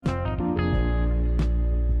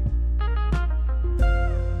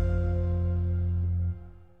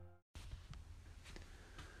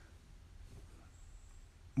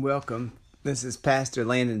Welcome. This is Pastor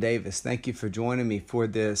Landon Davis. Thank you for joining me for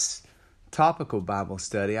this topical Bible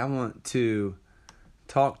study. I want to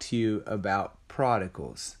talk to you about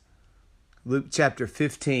prodigals. Luke chapter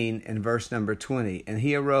 15 and verse number 20. And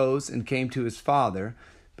he arose and came to his father,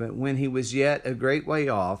 but when he was yet a great way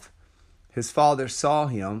off, his father saw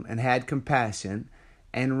him and had compassion,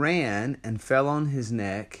 and ran and fell on his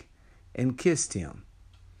neck and kissed him.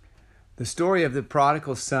 The story of the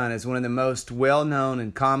prodigal son is one of the most well-known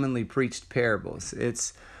and commonly preached parables.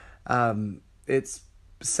 It's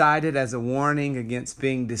cited as a warning against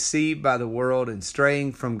being deceived by the world and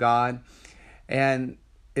straying from God. And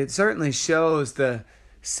it certainly shows the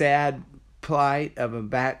sad plight of a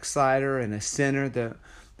backslider and a sinner.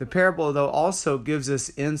 The parable, though, also gives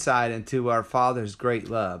us insight into our Father's great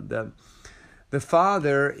love. The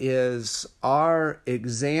Father is our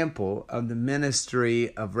example of the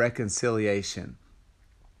ministry of reconciliation.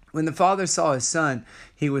 When the Father saw his son,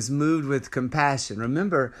 he was moved with compassion.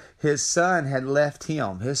 Remember, his son had left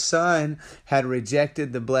him. His son had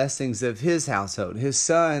rejected the blessings of his household. His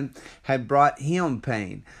son had brought him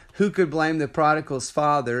pain. Who could blame the prodigal's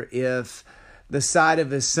father if the sight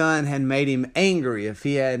of his son had made him angry, if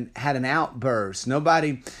he had had an outburst?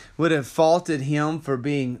 Nobody would have faulted him for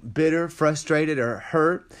being bitter, frustrated, or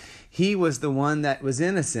hurt. He was the one that was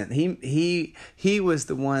innocent. He was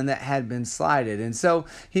the one that had been slighted. And so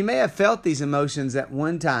he may have felt these emotions at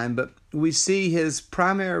one time, but we see his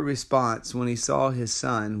primary response when he saw his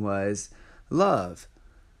son was love.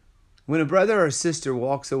 When a brother or sister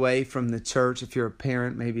walks away from the church, if you're a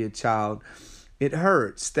parent, maybe a child, it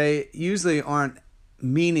hurts. They usually aren't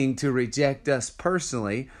meaning to reject us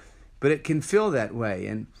personally, but it can feel that way.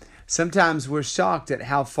 And sometimes we're shocked at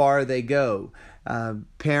how far they go.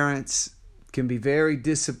 Parents can be very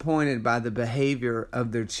disappointed by the behavior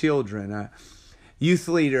of their children. Youth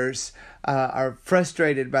leaders are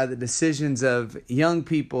frustrated by the decisions of young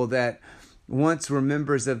people that once were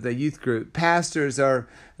members of the youth group. Pastors are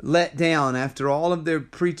let down after all of their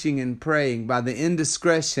preaching and praying by the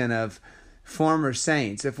indiscretion of former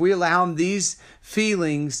saints. If we allow these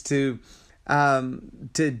feelings to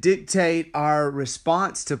dictate our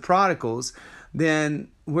response to prodigals, then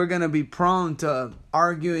we're going to be prone to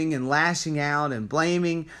arguing and lashing out and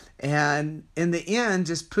blaming, and in the end,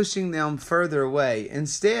 just pushing them further away.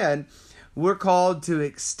 Instead, we're called to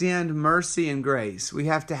extend mercy and grace. We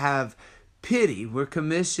have to have pity. We're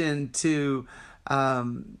commissioned to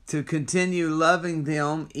continue loving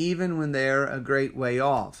them even when they're a great way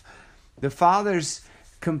off. The father's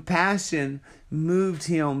compassion moved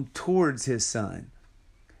him towards his son.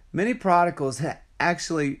 Many prodigals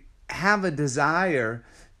actually have a desire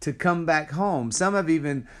to come back home. Some have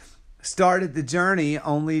even started the journey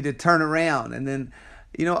only to turn around. And then,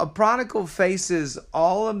 a prodigal faces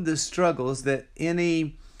all of the struggles that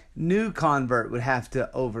any new convert would have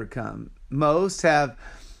to overcome. Most have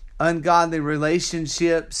ungodly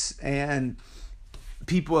relationships and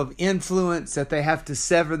people of influence that they have to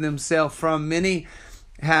sever themselves from. Many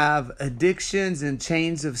have addictions and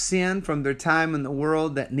chains of sin from their time in the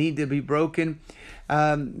world that need to be broken.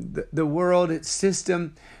 The world, its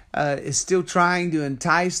system, is still trying to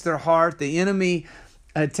entice their heart. The enemy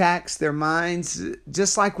attacks their minds,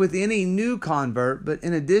 just like with any new convert. But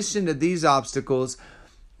in addition to these obstacles,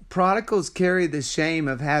 prodigals carry the shame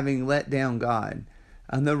of having let down God,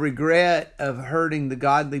 and the regret of hurting the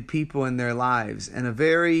godly people in their lives, and a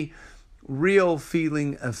very real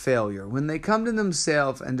feeling of failure. When they come to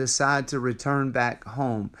themselves and decide to return back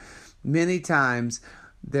home, many times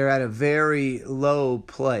they're at a very low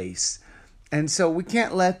place. And so we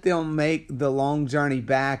can't let them make the long journey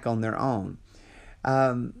back on their own.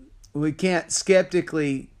 We can't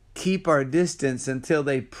skeptically keep our distance until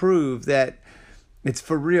they prove that it's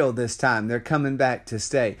for real this time. They're coming back to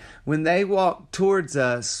stay. When they walk towards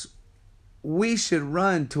us, we should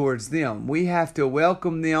run towards them. We have to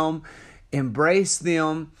welcome them, embrace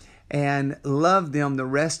them, and love them the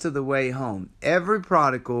rest of the way home. Every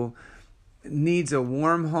prodigal needs a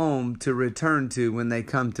warm home to return to when they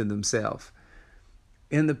come to themselves.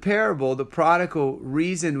 In the parable, the prodigal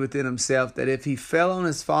reasoned within himself that if he fell on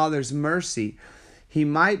his father's mercy, he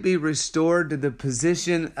might be restored to the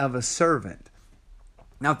position of a servant.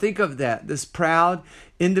 Now think of that. This proud,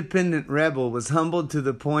 independent rebel was humbled to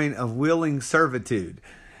the point of willing servitude.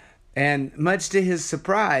 And much to his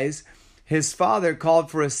surprise, his father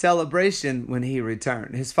called for a celebration when he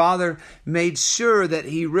returned. His father made sure that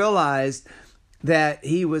he realized that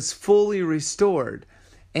he was fully restored.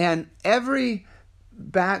 And every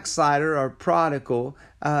backslider or prodigal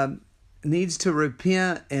needs to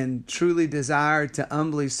repent and truly desire to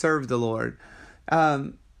humbly serve the Lord.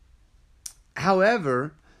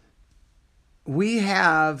 However, we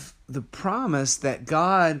have the promise that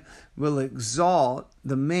God will exalt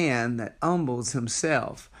the man that humbles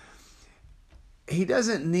himself. He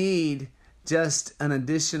doesn't need just an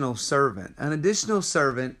additional servant. An additional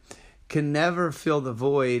servant can never fill the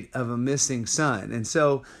void of a missing son. And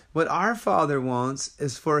so what our Father wants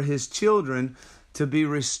is for his children to be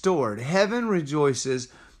restored. Heaven rejoices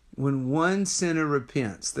when one sinner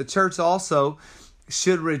repents. The church also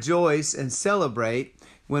should rejoice and celebrate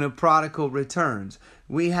when a prodigal returns.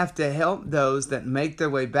 We have to help those that make their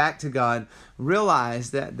way back to God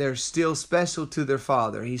realize that they're still special to their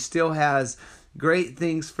Father. He still has great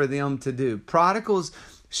things for them to do. Prodigals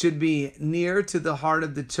should be near to the heart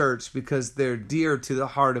of the church because they're dear to the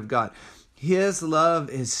heart of God. His love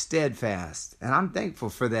is steadfast, and I'm thankful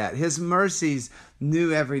for that. His mercies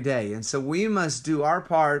new every day. And so we must do our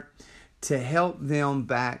part to help them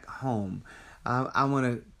back home. I want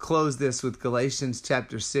to close this with Galatians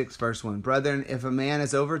chapter 6, verse 1. Brethren, if a man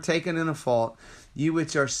is overtaken in a fault, you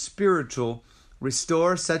which are spiritual,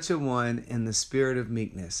 restore such a one in the spirit of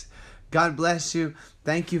meekness. God bless you.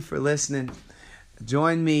 Thank you for listening.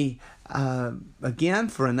 Join me again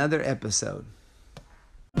for another episode.